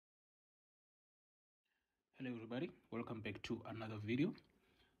Hello everybody, welcome back to another video.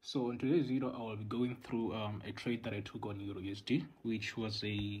 So in today's video I will be going through a trade that I took on EURUSD, which was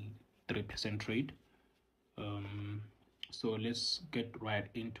a 3% trade. So let's get right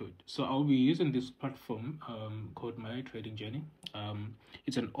into it. So I'll be using this platform called My Trading Journey.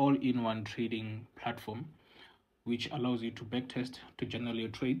 It's an all-in-one trading platform which allows you to backtest, to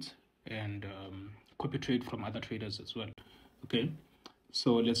generate trades, and copy trade from other traders as well. Okay,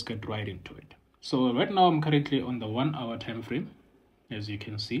 so let's get right into it. So right now I'm currently on the 1 hour time frame, as you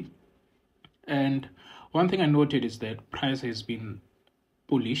can see. And one thing I noted is that price has been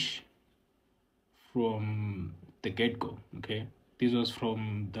bullish from the get-go. Okay, this was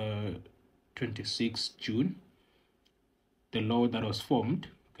from the 26th June, the low that was formed.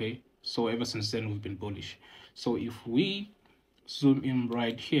 Okay, so ever since then we've been bullish. So if we zoom in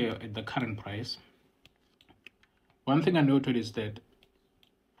right here at the current price, one thing I noted is that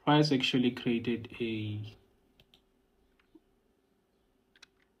price actually created a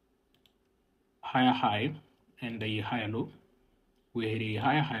higher high and a higher low. We had a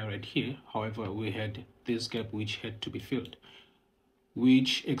higher high right here. However, we had this gap which had to be filled,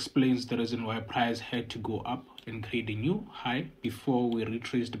 which explains the reason why price had to go up and create a new high before we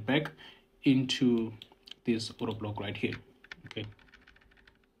retraced back into this order block right here. Okay,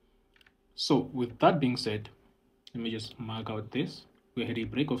 so with that being said, let me just mark out this. We had a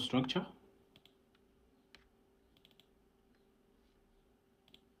break of structure.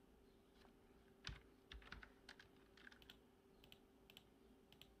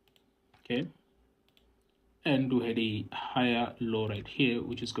 Okay, and we had a higher low right here,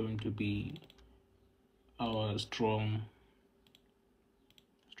 which is going to be our strong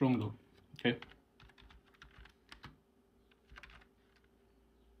low. Okay,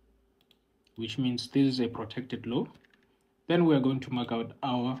 which means this is a protected low. Then we are going to mark out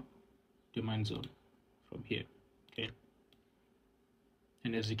our demand zone from here. Okay,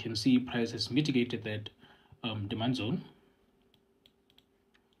 and as you can see, price has mitigated that demand zone.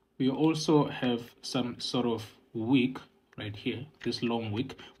 We also have some sort of wick right here, this long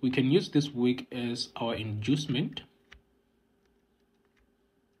wick. We can use this wick as our inducement,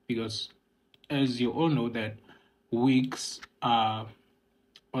 because as you all know that wicks are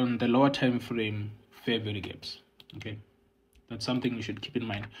on the lower time frame fair value gaps. Okay, that's something you should keep in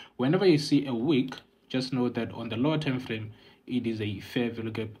mind. Whenever you see a wick, just know that on the lower time frame it is a fair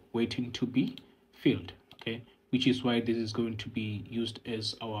value gap waiting to be filled. Okay, which is why this is going to be used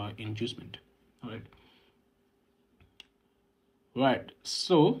as our inducement. All right,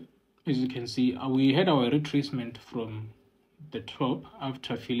 so as you can see, we had our retracement from the top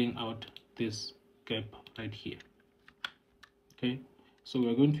after filling out this gap right here. Okay, so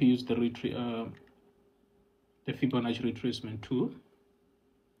we're going to use the Fibonacci retracement tool.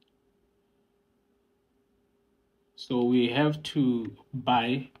 So we have to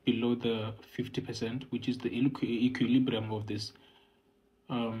buy below the 50%, which is the equilibrium of this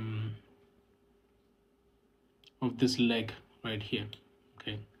leg right here.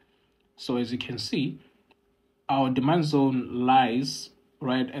 Okay, so as you can see, our demand zone lies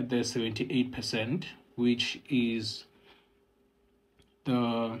right at the 78%, which is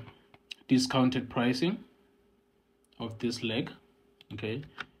the discounted pricing of this leg. Okay,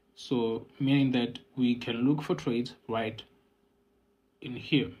 so meaning that we can look for trades right in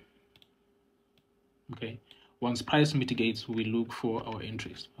here. Okay, once price mitigates, we look for our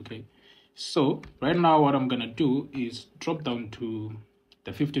entries. Okay, so right now what I'm gonna do is drop down to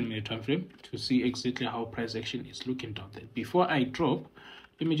the 15-minute time frame to see exactly how price action is looking down there. Before I drop,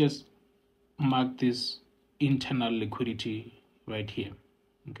 let me just mark this internal liquidity right here.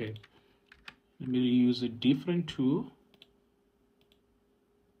 Okay, let me use a different tool.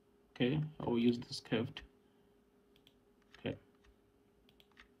 Okay, I'll use this curved. Okay,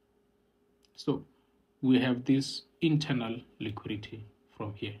 so we have this internal liquidity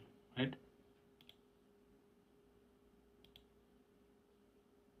from here, right?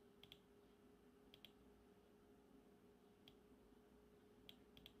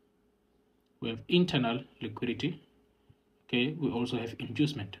 We have internal liquidity. Okay, we also have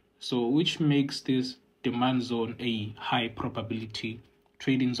inducement, so which makes this demand zone a high probability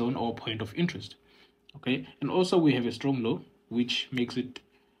trading zone or point of interest. Okay, and also we have a strong low, which makes it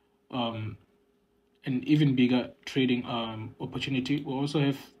an even bigger trading opportunity. We also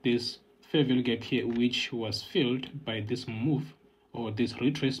have this fair value gap here, which was filled by this move or this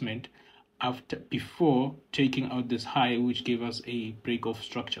retracement before taking out this high, which gave us a break of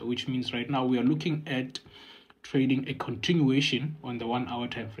structure, which means right now we are looking at trading a continuation on the 1 hour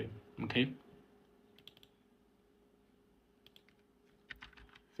time frame. Okay,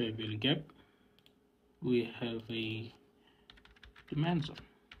 fair value gap, we have a demand zone.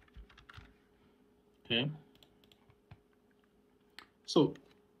 Okay, so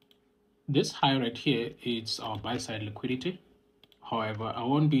this high right here is our buy side liquidity. However, I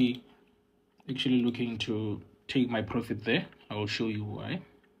won't be actually looking to take my profit there. I will show you why.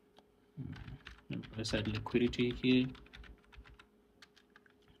 Buy side liquidity here.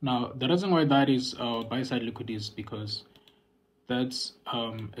 Now, the reason why that is buy side liquidity is because that's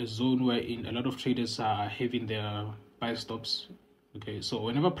a zone wherein a lot of traders are having their buy stops. Okay, so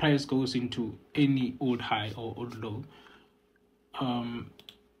whenever price goes into any old high or old low,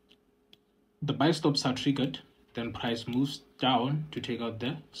 the buy stops are triggered, then price moves down to take out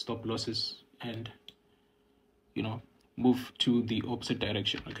the stop losses and, you know, move to the opposite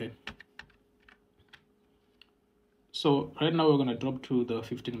direction. Okay, so right now we're going to drop to the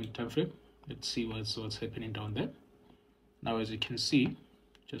 15-minute time frame. Let's see what's happening down there. Now, as you can see,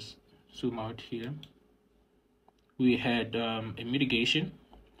 just zoom out here, we had a mitigation.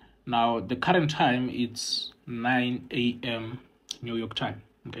 Now, the current time, it's 9 a.m. New York time.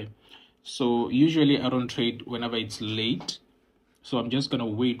 Okay, so usually I don't trade whenever it's late, so I'm just gonna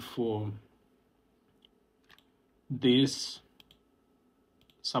wait for this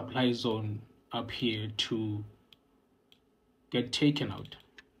supply zone up here to get taken out.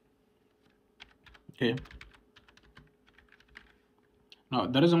 Okay, now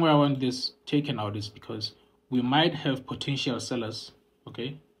the reason why I want this taken out is because we might have potential sellers.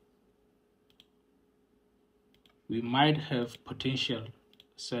 Okay, we might have potential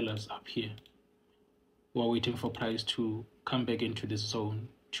sellers up here who are waiting for price to come back into this zone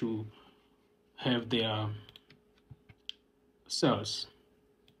to have their sells.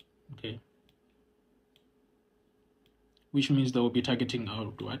 Okay, which means they will be targeting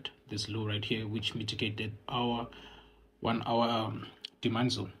out what this low right here, which mitigated our 1 hour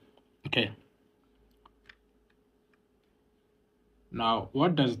demand zone. Okay, now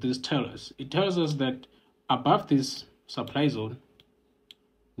what does this tell us? It tells us that above this supply zone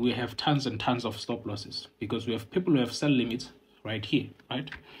we have tons and tons of stop losses because we have people who have sell limits right here,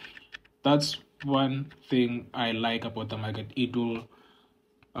 right? That's one thing I like about the market. It will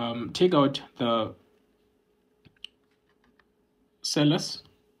take out the sellers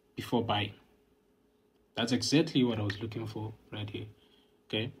before buying. That's exactly what I was looking for right here.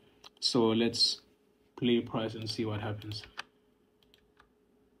 Okay, so let's play price and see what happens.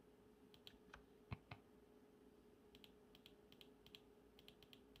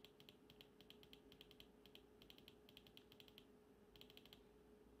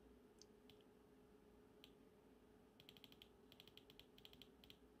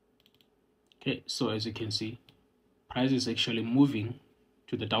 Okay, so as you can see, price is actually moving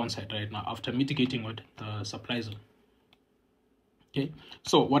to the downside right now after mitigating what the supply zone. Okay,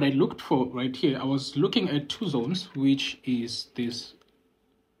 so what I looked for right here, I was looking at two zones, which is this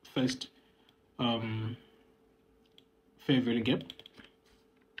first fair value gap,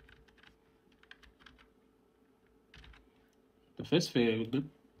 the first fair value gap.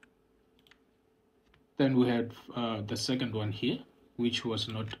 Then we had the second one here, which was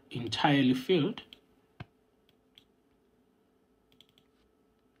not entirely filled.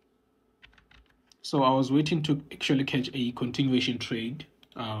 So I was waiting to actually catch a continuation trade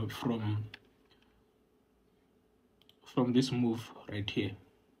from this move right here.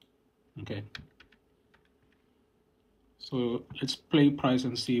 Okay, so let's play price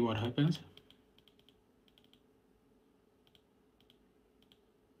and see what happens.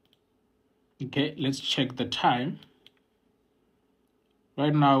 Okay, let's check the time.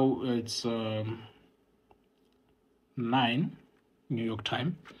 Right now it's 9 New York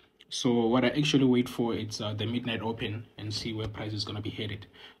time. So what I actually wait for is the midnight open and see where price is going to be headed.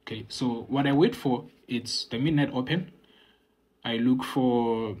 Okay, so what I wait for, it's the midnight open. I look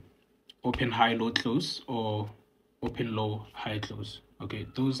for open high low close or open low high close. Okay,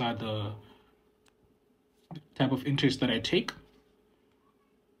 those are the type of interest that I take.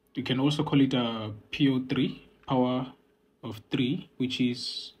 You can also call it a PO3, power of 3, which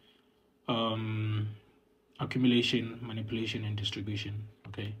is accumulation, manipulation, and distribution.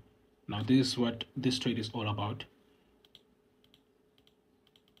 Okay, now this is what this trade is all about.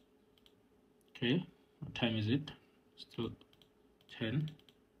 Okay, what time is it? Still 10,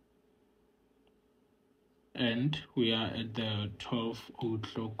 and we are at the 12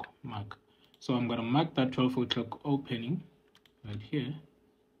 o'clock mark. So I'm gonna mark that 12 o'clock opening right here.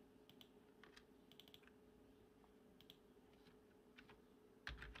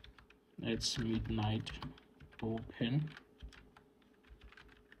 It's midnight open.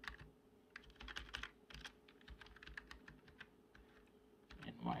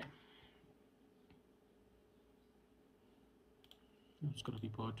 NY. It's going to be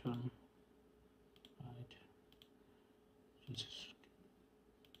bottom right. Just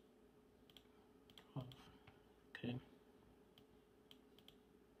 12. Okay.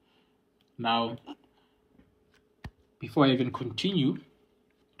 Now, before I even continue,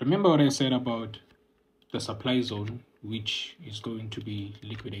 remember what I said about the supply zone, which is going to be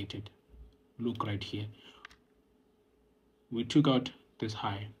liquidated. Look right here. We took out this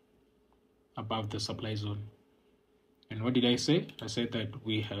high above the supply zone. And what did I say? I said that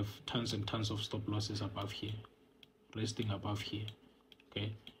we have tons and tons of stop losses above here, resting above here.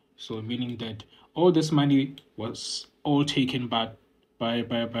 Okay, so meaning that all this money was all taken back by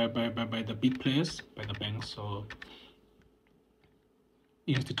the big players, by the banks or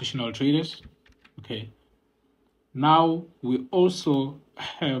institutional traders. Okay, now we also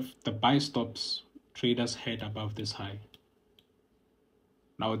have the buy stops traders head above this high.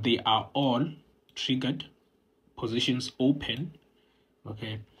 Now they are all triggered, positions open.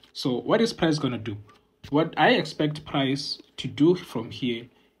 Okay, so what is price going to do? What I expect price to do from here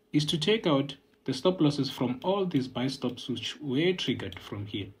is to take out the stop losses from all these buy stops which were triggered from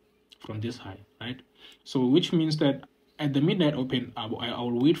here, from this high, right? So which means that at the midnight open, I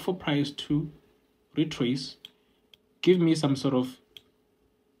will wait for price to retrace, give me some sort of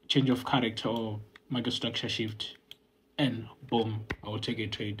change of character or market structure shift, and boom, I will take a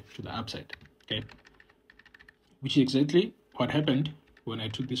trade to the upside. Okay, which is exactly what happened when I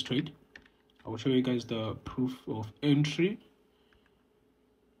took this trade. I will show you guys the proof of entry.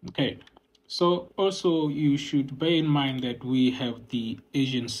 Okay, so also you should bear in mind that we have the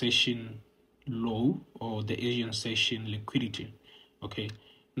Asian session low or the Asian session liquidity. Okay,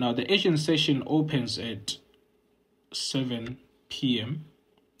 now the Asian session opens at 7 p.m.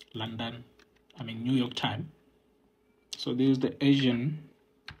 New York time. So this is the Asian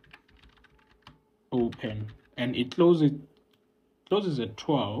open, and it closes at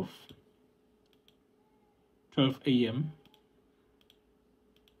 12 a.m.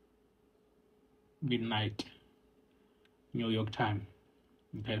 midnight New York time.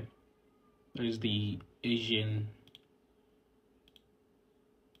 Okay, that is the Asian.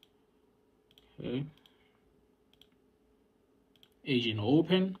 Okay, Asian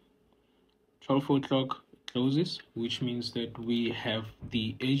open, 12 o'clock closes, which means that we have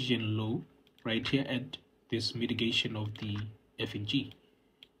the Asian low right here at this mitigation of the F&G.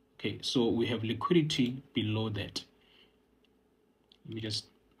 Okay, so we have liquidity below that. Let me just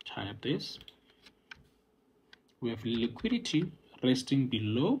type this. We have liquidity resting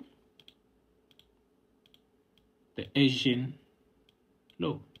below the Asian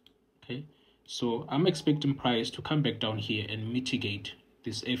low. Okay, so I'm expecting price to come back down here and mitigate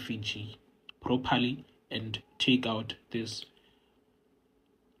this F&G properly and take out this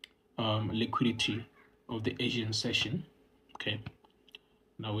liquidity of the Asian session. Okay,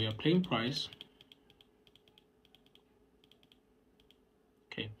 now we are playing price.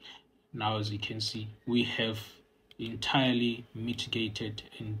 Okay, now as you can see, we have entirely mitigated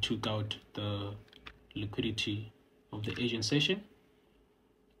and took out the liquidity of the Asian session.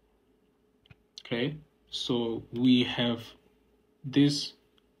 Okay, so we have this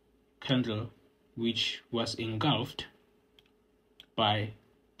candle which was engulfed by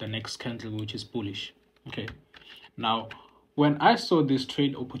the next candle which is bullish. Okay, now when I saw this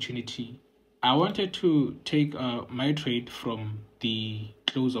trade opportunity, I wanted to take my trade from the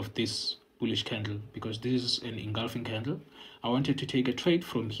close of this bullish candle because this is an engulfing candle. I wanted to take a trade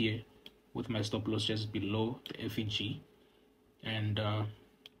from here with my stop loss just below the F&G, and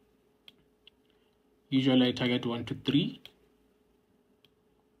usually I target 1 to 3.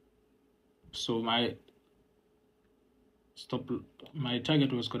 So my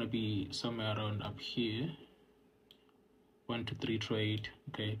target was going to be somewhere around up here, 1 to 3 trade.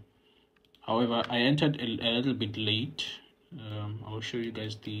 Okay, however I entered a little bit late. I'll show you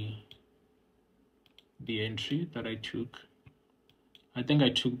guys the entry that I took. I think I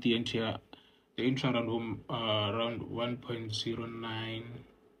took the entry around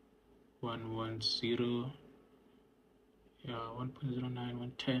 1.09110. Yeah,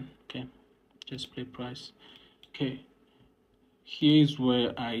 1.09110. Okay, just play price. Okay, here is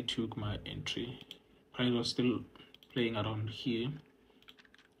where I took my entry. Price was still playing around here.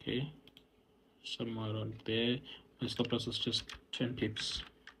 Okay, somewhere around there. My stop loss was just 10 pips.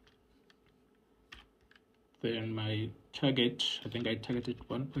 Then my target, I think I targeted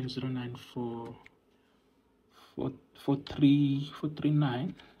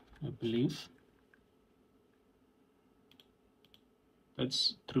 1.09439, I believe.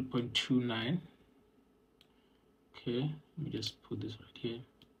 That's 3.29. Okay, let me just put this right here.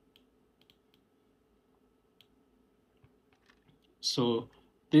 So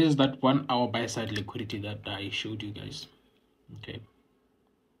this is that 1 hour buy side liquidity that I showed you guys. Okay.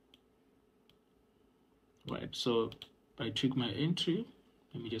 Right, so I took my entry.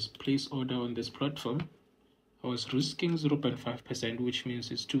 Let me just place order on this platform. I was risking 0.5%, which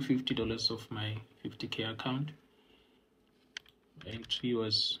means it's $250 of my 50K account. Entry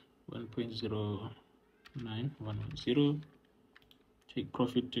was 1.09110. Take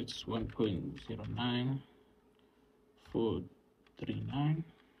profit, it's 1.09439.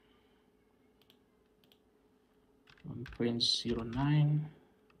 1.09.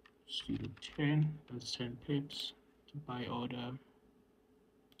 10. That's 10 pips. Buy order.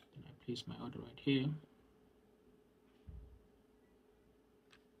 Then I place my order right here.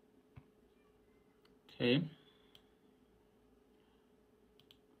 Okay.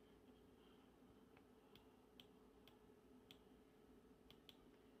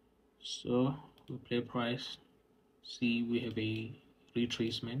 So we play price. See, we have a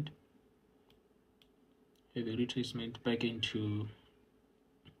retracement. We have a retracement back into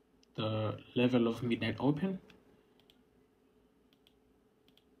the level of midnight open.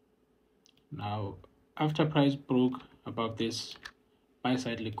 Now, after price broke above this buy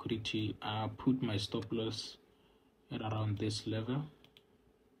side liquidity, I put my stop loss at around this level,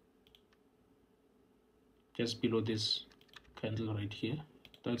 just below this candle right here.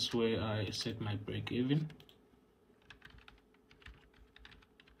 That's where I set my break even.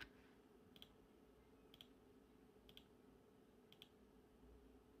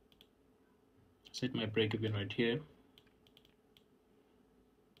 Set my break even right here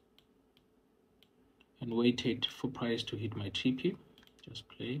and waited for price to hit my TP. Just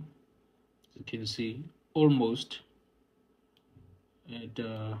play. As you can see, almost at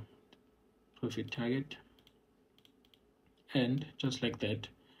profit target, and just like that,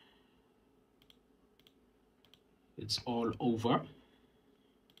 it's all over.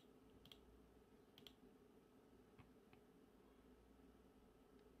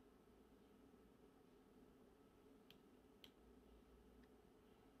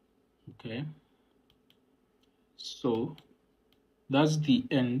 Okay, so that's the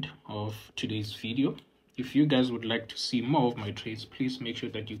end of today's video. If you guys would like to see more of my trades, please make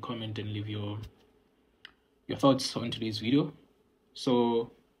sure that you comment and leave your thoughts on today's video.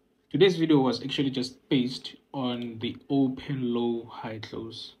 So today's video was actually just based on the open low high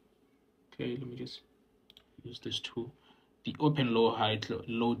close. Okay, let me just use this tool. The open low high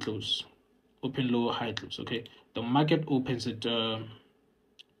low close, open low high close. Okay, the market opens at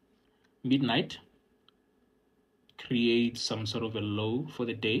midnight, creates some sort of a low for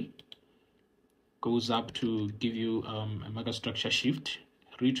the day, goes up to give you a market structure shift,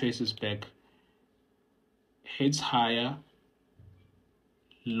 retraces back, heads higher,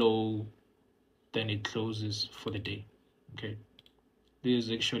 low, then it closes for the day. Okay, this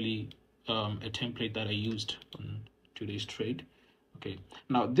is actually a template that I used on today's trade. Okay,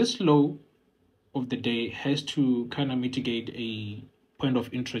 now this low of the day has to kind of mitigate a point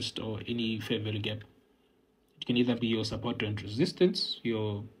of interest or any fair value gap. It can either be your support and resistance,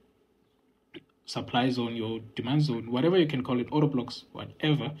 your supply zone, your demand zone, whatever you can call it, order blocks,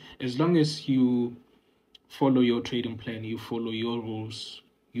 whatever. As long as you follow your trading plan, you follow your rules,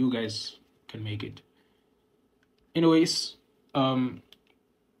 you guys can make it. Anyways,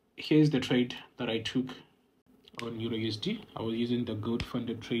 here's the trade that I took on EURUSD. I was using the Gold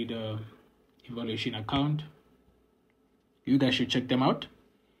Funded Trader evaluation account. You guys should check them out.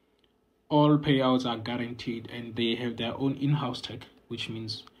 All payouts are guaranteed, and they have their own in-house tech, which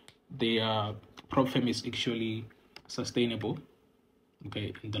means their prop firm is actually sustainable,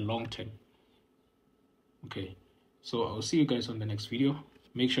 okay, in the long term. Okay, so I'll see you guys on the next video.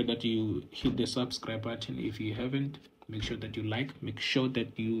 Make sure that you hit the subscribe button if you haven't. Make sure that you like, make sure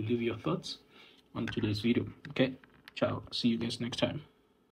that you leave your thoughts on today's video. Okay, ciao, see you guys next time.